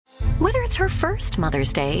Whether it's her first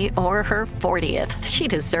Mother's Day or her 40th, she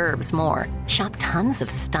deserves more. Shop tons of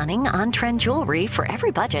stunning on-trend jewelry for every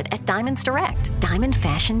budget at Diamonds Direct. Diamond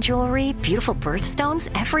fashion jewelry, beautiful birthstones,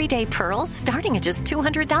 everyday pearls starting at just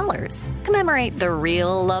 $200. Commemorate the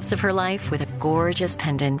real loves of her life with a gorgeous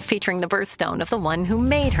pendant featuring the birthstone of the one who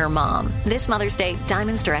made her mom. This Mother's Day,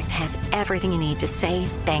 Diamonds Direct has everything you need to say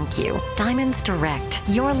thank you. Diamonds Direct.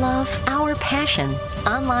 Your love, our passion.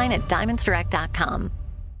 Online at diamondsdirect.com.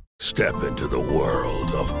 Step into the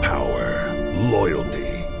world of power, loyalty,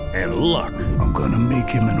 and luck. I'm gonna make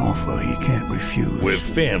him an offer he can't refuse. With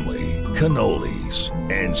family, cannolis,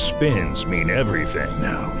 and spins mean everything.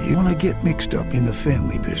 Now, you wanna get mixed up in the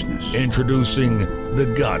family business. Introducing The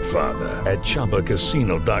Godfather at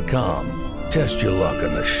ChumbaCasino.com. Test your luck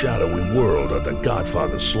in the shadowy world of The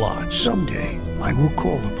Godfather slot. Someday, I will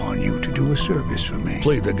call upon you to do a service for me.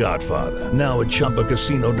 Play The Godfather, now at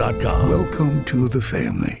ChumbaCasino.com. Welcome to the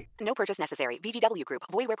family. No purchase necessary. VGW Group.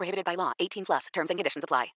 Void where prohibited by law. 18 plus. Terms and conditions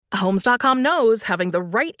apply. Homes.com knows having the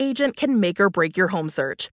right agent can make or break your home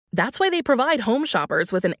search. That's why they provide home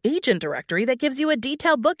shoppers with an agent directory that gives you a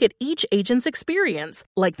detailed look at each agent's experience,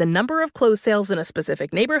 like the number of closed sales in a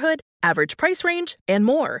specific neighborhood, average price range, and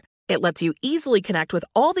more. It lets you easily connect with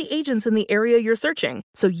all the agents in the area you're searching,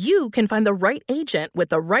 so you can find the right agent with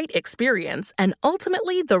the right experience and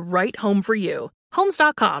ultimately the right home for you.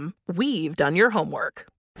 Homes.com. We've done your homework.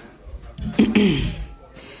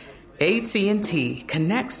 AT&T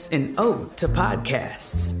connects an ode to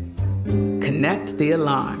podcasts. Connect the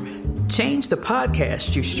alarm. Change the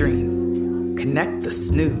podcast you stream. Connect the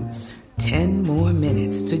snooze. 10 more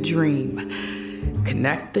minutes to dream.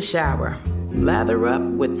 Connect the shower. Lather up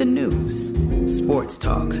with the news. Sports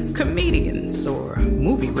talk, comedians, or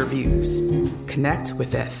movie reviews. Connect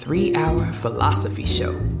with that 3-hour philosophy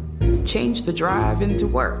show. Change the drive into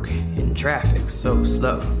work in traffic so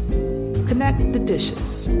slow. Connect the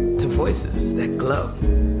dishes to voices that glow.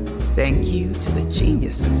 Thank you to the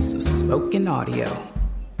geniuses of spoken audio.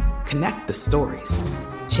 Connect the stories.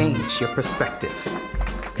 Change your perspective.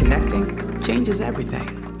 Connecting changes everything.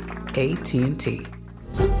 AT&T.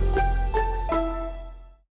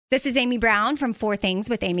 This is Amy Brown from 4 Things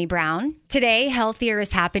with Amy Brown. Today, healthier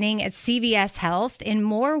is happening at CVS Health in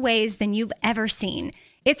more ways than you've ever seen.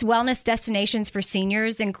 It's wellness destinations for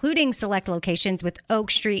seniors, including select locations with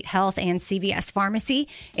Oak Street Health and CVS Pharmacy.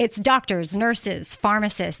 It's doctors, nurses,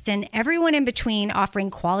 pharmacists, and everyone in between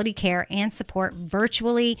offering quality care and support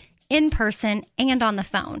virtually, in person, and on the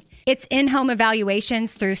phone. It's in-home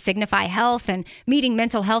evaluations through Signify Health and meeting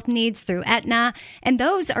mental health needs through Aetna. And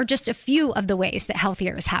those are just a few of the ways that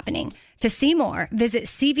healthier is happening. To see more, visit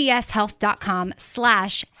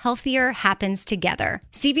cvshealth.com/healthier happens together.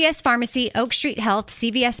 CVS Pharmacy, Oak Street Health,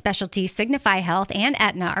 CVS Specialty, Signify Health, and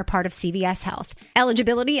Aetna are part of CVS Health.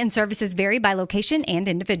 Eligibility and services vary by location and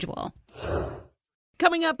individual.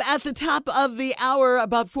 Coming up at the top of the hour,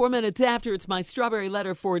 about 4 minutes after, it's my strawberry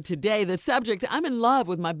letter for today. The subject, I'm in love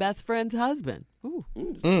with my best friend's husband. Ooh.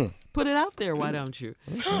 Put it out there, why don't you?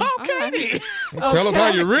 Okay. Tell us how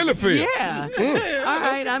you really feel. Yeah. All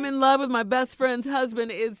right, I'm in love with my best friend's husband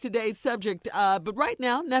is today's subject. But right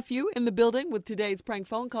now, nephew in the building with today's prank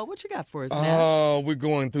phone call. What you got for us now? We're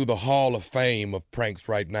going through the Hall of Fame of pranks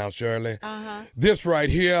right now, Shirley. Uh-huh. This right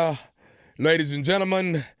here, ladies and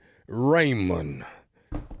gentlemen, Raymond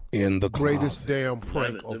in the greatest damn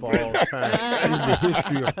prank of all time in the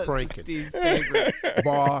history of pranking. Steve's favorite.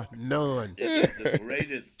 Bar none. The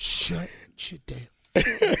greatest. Shut your damn.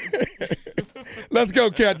 Let's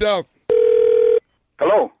go, cat dog.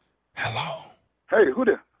 Hello. Hello. Hey, who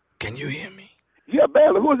there? Can you hear me? Yeah,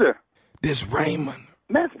 barely. Who's there? This Raymond.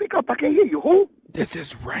 Man, speak up. I can't hear you. Who? This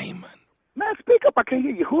is Raymond. Man, speak up. I can't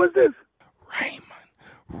hear you. Who is this? Raymond.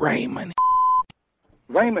 Raymond.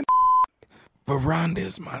 Veranda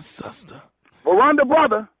is my sister. Veranda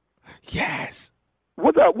brother? Yes.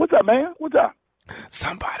 What's up? What's up, man? What's up?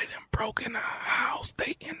 Somebody done broke in our house.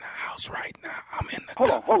 They in the house right now. I'm in the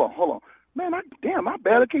Hold on. Man, I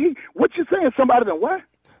barely can hear. What you saying? Somebody done what?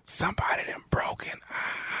 Somebody done broke in our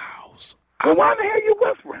house. Well, why the hell you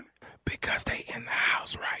whispering? Because they in the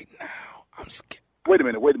house right now. I'm scared. Wait a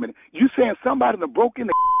minute. You saying somebody done broke in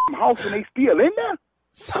the house and they still in there?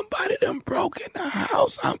 Somebody done broke in the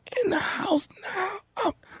house. I'm in the house now.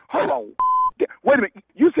 Hold on. Wait a minute.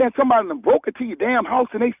 You saying somebody done broke into your damn house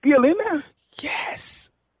and they still in there? Yes.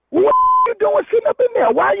 Well, what you doing sitting up in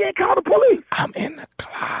there? Why you ain't call the police? I'm in the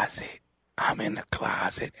closet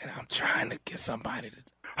and I'm trying to get somebody to...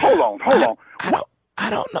 Hold on. I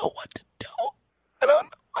don't know what to do.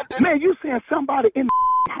 Man, you saying somebody in the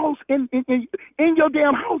house, in your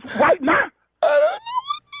damn house right now? I don't know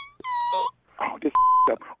what to do. Oh, this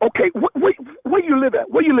up. Okay, where you live at?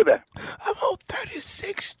 Where you live at? I'm on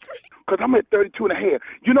 36th Street. Because I'm at 32 and a half.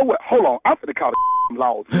 You know what? Hold on. I'm finna call the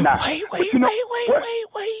laws now. Wait.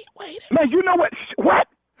 Man, you know what? What?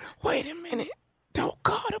 Wait a minute. Don't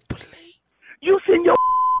call the police. You send your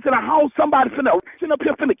in a house, somebody finna sitting up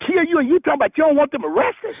here finna kill you, and you talking about you don't want them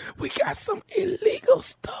arrested? We got some illegal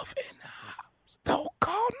stuff in the house. Don't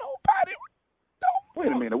call nobody.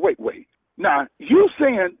 Wait a minute. Wait. Now, you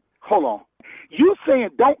saying, hold on. You saying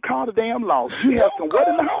don't call the damn laws. You have some what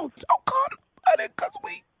in the house? Don't call nobody because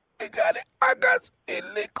we got it. I got some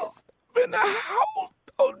illegal stuff in the house.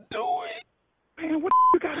 Don't do it. Man, what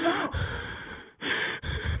you got now?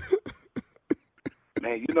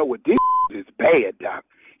 Man, you know what? This is bad, Doc.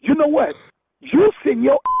 You know what? You send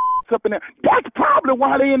your up in there. That's probably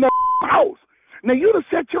why they in the house. Now, you done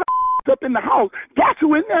set your up in the house. That's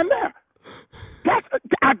who in there now.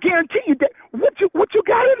 I guarantee you that. What you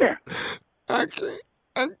got in there? I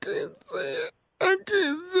can't say it. I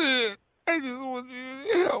just want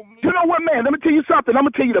you to help me. You know what, man? Let me tell you something. I'm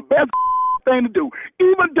going to tell you the best thing to do.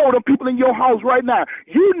 Even though the people in your house right now,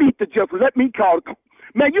 you need to just let me call.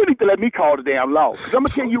 Man, you need to let me call the damn law. Because I'm going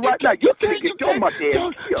to tell you right now, you can't get your monkey ass.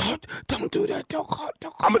 Don't do that. Don't call.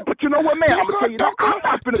 But you know what, man? I'm going to tell you that. I'm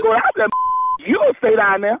not going to go out there. You'll stay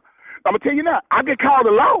down there. I'm going to tell you now, I can call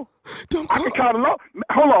the law. I can call the law.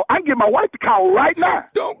 Hold on. I can get my wife to call right now.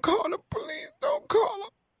 Don't call the police. Don't call them.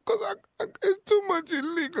 Because it's too much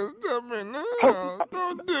illegal stuff in the house.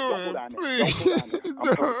 Don't do it, please.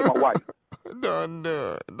 Don't my wife. Don't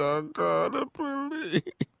do it. Don't call the police.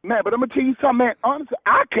 Man, but I'm going to tell you something, man. Honestly,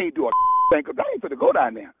 I can't do a thing because I ain't going to go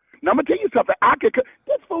down there. Now, I'm going to tell you something.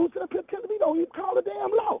 This fool sitting up here telling me don't even call the damn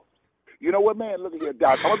law. You know what, man? Look at here,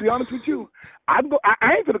 Doc. I'm going to be honest with you. I ain't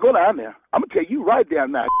going to go down there. I'm going to tell you right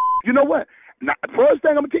down now. You know what? Now, first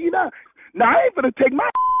thing I'm going to tell you now. Now, I ain't going to take my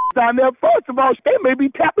down there. First of all, they may be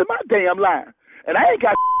tapping my damn line. And I ain't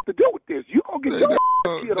got to do with this. You going to get your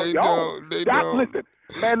killed on your own. Doc, listen.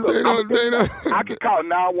 Man, look, I can call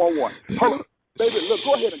 911. Hold on. Baby, look,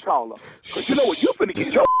 go ahead and call her. Because you know what? You finna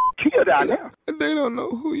get your killed down there. They don't know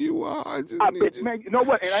who you are. I bet, man, you know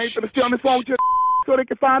what? And I ain't finna stay on this phone with you so they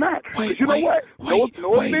can find out. Because you know what? No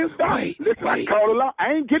offense, Doc. Listen, I can call the law.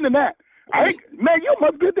 I ain't getting in that. Man, you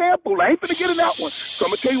must be a damn fool. I ain't finna get in that one. So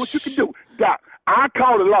I'm gonna tell you what you can do. Doc, I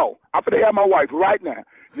call the law. I'm finna have my wife right now.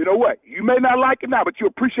 You know what? You may not like it now, but you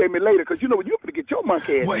appreciate me later. Because you know what? You're finna get your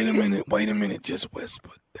monkey ass. Wait a minute. Just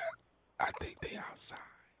whisper. I think they outside.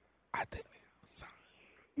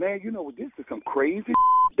 Man, you know what? This is some crazy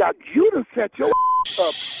Doc, you done set your up.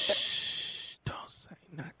 Shh, don't say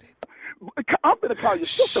nothing. I'm going to call your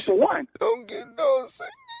sister for one. Don't say nothing.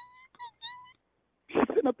 She's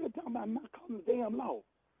sitting up there talking about not calling the damn law.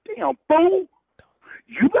 Damn fool.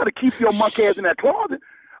 You better keep your monkey ass in that closet.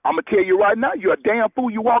 I'm going to tell you right now, you're a damn fool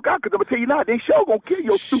you walk out because I'm going to tell you now, they sure going to kill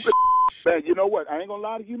your stupid man. You know what? I ain't going to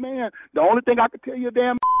lie to you, man. The only thing I can tell you,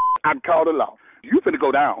 damn, I can call the law. You finna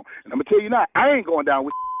go down. And I'm going to tell you now, I ain't going down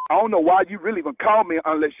with I don't know why you really even call me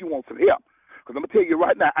unless you want some help. Because I'm going to tell you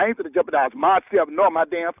right now, I ain't going to jeopardize myself nor my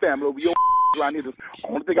damn family over your around here. The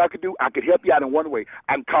only thing I can do, I can help you out in one way.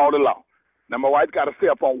 I can call the law. Now, my wife's got a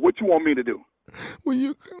cell phone. What you want me to do? Will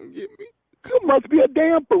you come get me? You must be a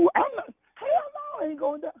damn fool. I'm not. Hell no, I ain't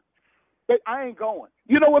going down. I ain't going.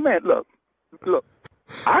 You know what, man? Look.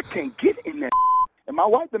 I can't get in there. And my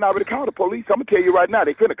wife done already called the police. I'm going to tell you right now,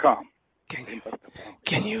 they finna come.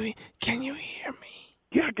 Can you hear me?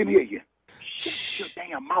 Yeah, I can hear you. Shut your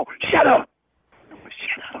damn mouth. Shut up.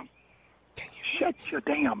 Shut up. Shut your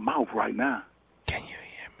damn mouth right now. Can you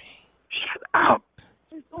hear me? Shut up.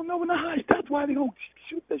 They don't know in the hush. That's why they don't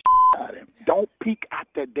shoot the out of him. Don't peek out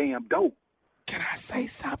that damn door. Can I say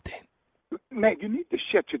something? Man, you need to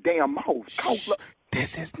shut your damn mouth.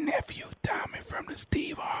 This is Nephew Tommy from the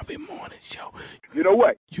Steve Harvey Morning Show. You know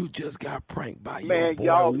what? You just got pranked by man,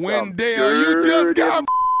 your boy Wendell. You just got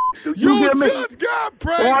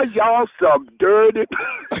pranked. Boy, y'all some dirty.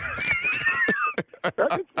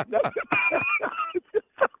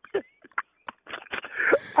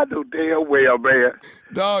 I know damn well, man.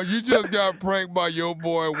 Dog, you just got pranked by your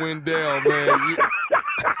boy Wendell, man.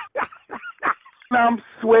 I'm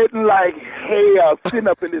sweating like hell sitting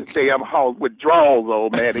up in this damn house with drawers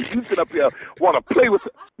on, man. And you sit up here want to play with...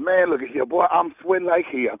 Man, look at here, boy. I'm sweating like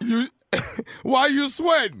hell. Why you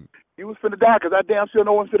sweating? You was finna die because I damn sure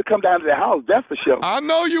no one's finna come down to the house. That's for sure. I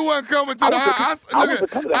know you weren't coming to the house.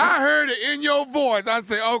 I heard it in your voice. I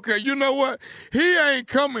said, okay, you know what? He ain't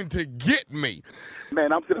coming to get me.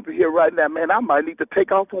 Man, I'm sitting up in here right now, man. I might need to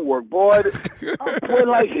take off from work, boy. I'm sweating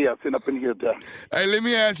like hell sitting up in here, though. Hey, let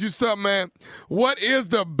me ask you something, man. What is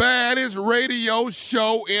the baddest radio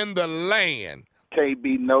show in the land? Can't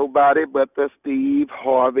be nobody but the Steve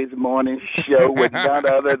Harvey's Morning Show with none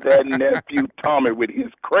other than Nephew Tommy with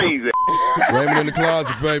his crazy. Raymond in the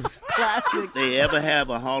closet, baby. Classic. They ever have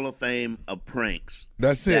a Hall of Fame of pranks?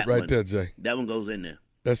 That's it right there, Jay. That one goes in there.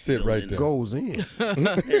 That's it right there. Goes in.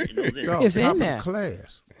 It's in there.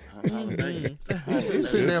 Class.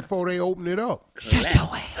 It's in there before they open it up. Shut your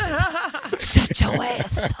ass. Shut your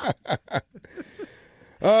ass.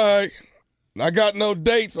 All right. I got no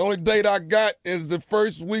dates. Only date I got is the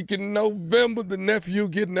first week in November. The nephew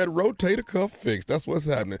getting that rotator cuff fixed. That's what's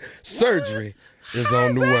happening. Surgery is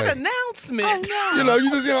on the way. Announcement. Oh,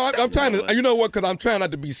 no. I'm trying to. You know what? Because I'm trying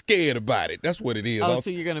not to be scared about it. That's what it is. Oh, so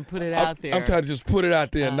you're gonna put it out there. I'm trying to just put it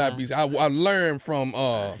out there and not be. I learned from.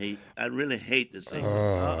 I really hate to say.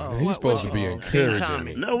 He's supposed to be encouraging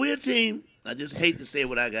me. No, we're a team. I just hate to say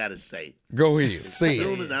what I gotta say. Go ahead, say it. As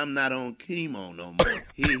soon as I'm not on chemo no more,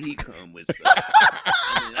 here he come with stuff.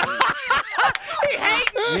 He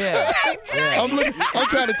hates I'm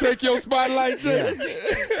trying to take your spotlight, Jay.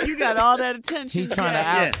 You got all that attention. He trying to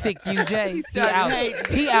out sick you, Jay.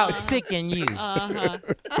 He out sicking you.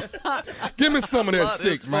 Give me some of that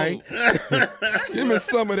sick, man. Give me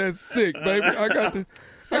some of that sick, baby. I got the.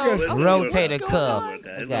 Rotator cuff.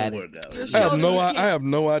 I have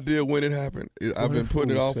no idea when it happened. I've been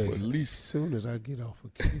putting it off for at least. As soon as I get off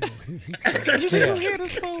of chemo, Did you hear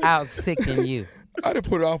this phone? Out sicking you. I done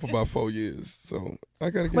put it off for about 4 years, so I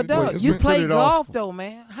gotta get. But dog, you play golf though,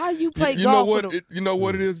 man. How you play golf? You know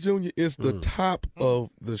what it is, Junior? It's the top of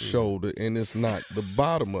the shoulder, and it's not the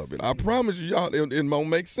bottom of it. I promise you, y'all, it won't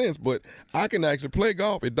make sense, but I can actually play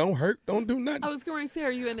golf. It don't hurt, don't do nothing. I was going to say,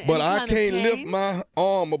 are you in? But I can't lift my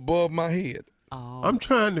arm above my head. Oh. I'm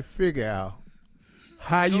trying to figure out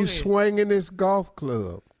how you swinging this golf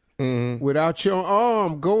club without your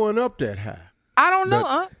arm going up that high. I don't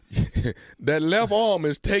know, That left arm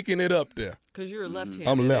is taking it up there. Because you're left-handed.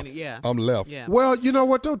 I'm left. Yeah. I'm left. Yeah. Well, you know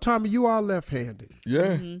what though, Tommy? You are left-handed.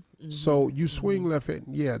 Yeah. So you swing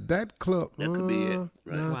left-handed. Yeah, that club. That could be it.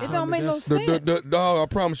 Right. Wow. It don't make no sense. Dog, I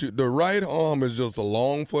promise you, the right arm is just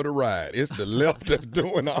along for the ride. It's the left that's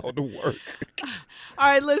doing all the work. All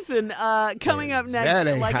right, listen. Coming up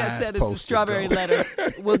next, like I said, it's the Strawberry Letter.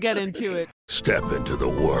 We'll get into it. Step into the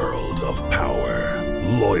world of power,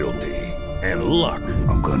 loyalty, and luck.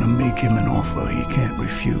 I'm gonna make him an offer he can't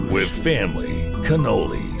refuse. With family,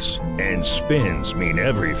 cannolis, and spins mean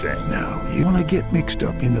everything. Now, you wanna get mixed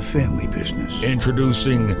up in the family business.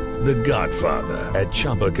 Introducing The Godfather at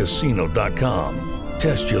ChumbaCasino.com.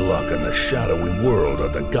 Test your luck in the shadowy world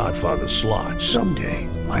of The Godfather slot. Someday,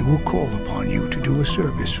 I will call upon you to do a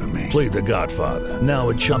service for me. Play The Godfather now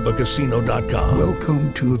at ChumbaCasino.com.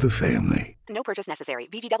 Welcome to the family. No purchase necessary.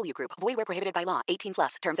 VGW Group. Void where prohibited by law.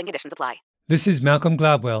 18+. Terms and conditions apply. This is Malcolm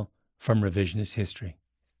Gladwell from Revisionist History.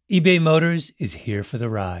 eBay Motors is here for the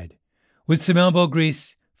ride. With some elbow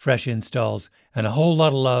grease, fresh installs, and a whole lot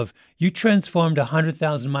of love, you transformed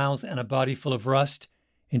 100,000 miles and a body full of rust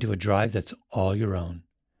into a drive that's all your own.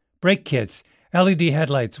 Brake kits, LED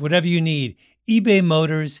headlights, whatever you need, eBay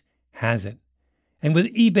Motors has it. And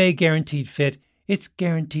with eBay Guaranteed Fit, it's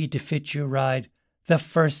guaranteed to fit your ride the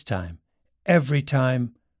first time, every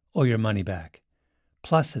time, or your money back.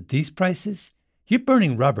 Plus, at these prices, you're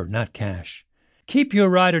burning rubber, not cash. Keep your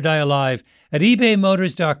ride or die alive at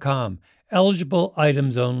ebaymotors.com. Eligible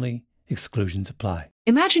items only. Exclusions apply.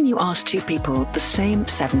 Imagine you ask two people the same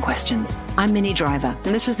 7 questions. I'm Minnie Driver,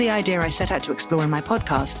 and this was the idea I set out to explore in my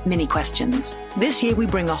podcast, Minnie Questions. This year, we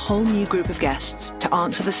bring a whole new group of guests to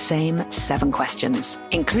answer the same 7 questions,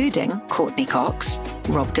 including Courtney Cox,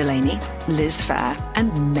 Rob Delaney, Liz Phair,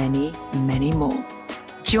 and many, many more.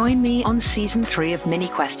 Join me on Season 3 of Minnie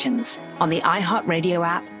Questions on the iHeartRadio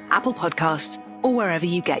app, Apple Podcasts, or wherever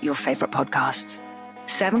you get your favorite podcasts.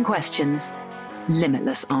 7 questions,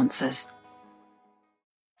 limitless answers.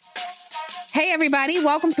 Hey, everybody.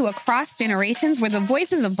 Welcome to Across Generations, where the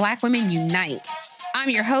voices of Black women unite.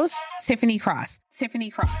 I'm your host, Tiffany Cross.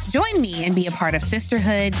 Join me and be a part of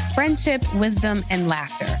sisterhood, friendship, wisdom, and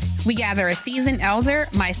laughter. We gather a seasoned elder,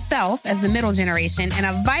 myself as the middle generation, and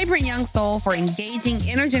a vibrant young soul for engaging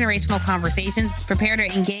intergenerational conversations. Prepare to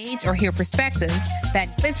engage or hear perspectives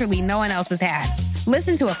that literally no one else has had.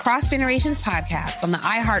 Listen to Across Generations podcast on the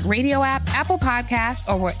iHeartRadio app, Apple Podcasts,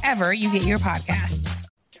 or wherever you get your podcasts.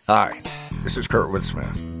 Hi, this is Kurtwood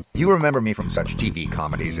Smith. You remember me from such TV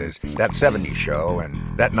comedies as That 70s Show and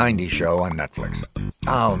That 90s Show on Netflix.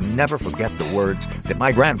 I'll never forget the words that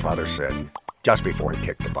my grandfather said. just before he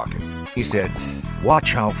kicked the bucket. He said,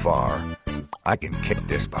 "Watch how far I can kick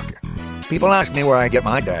this bucket." People ask me where I get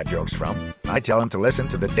my dad jokes from. I tell them to listen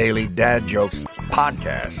to the Daily Dad Jokes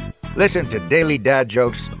podcast. Listen to Daily Dad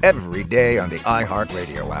Jokes every day on the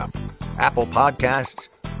iHeartRadio app, Apple Podcasts,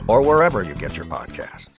 or wherever you get your podcasts.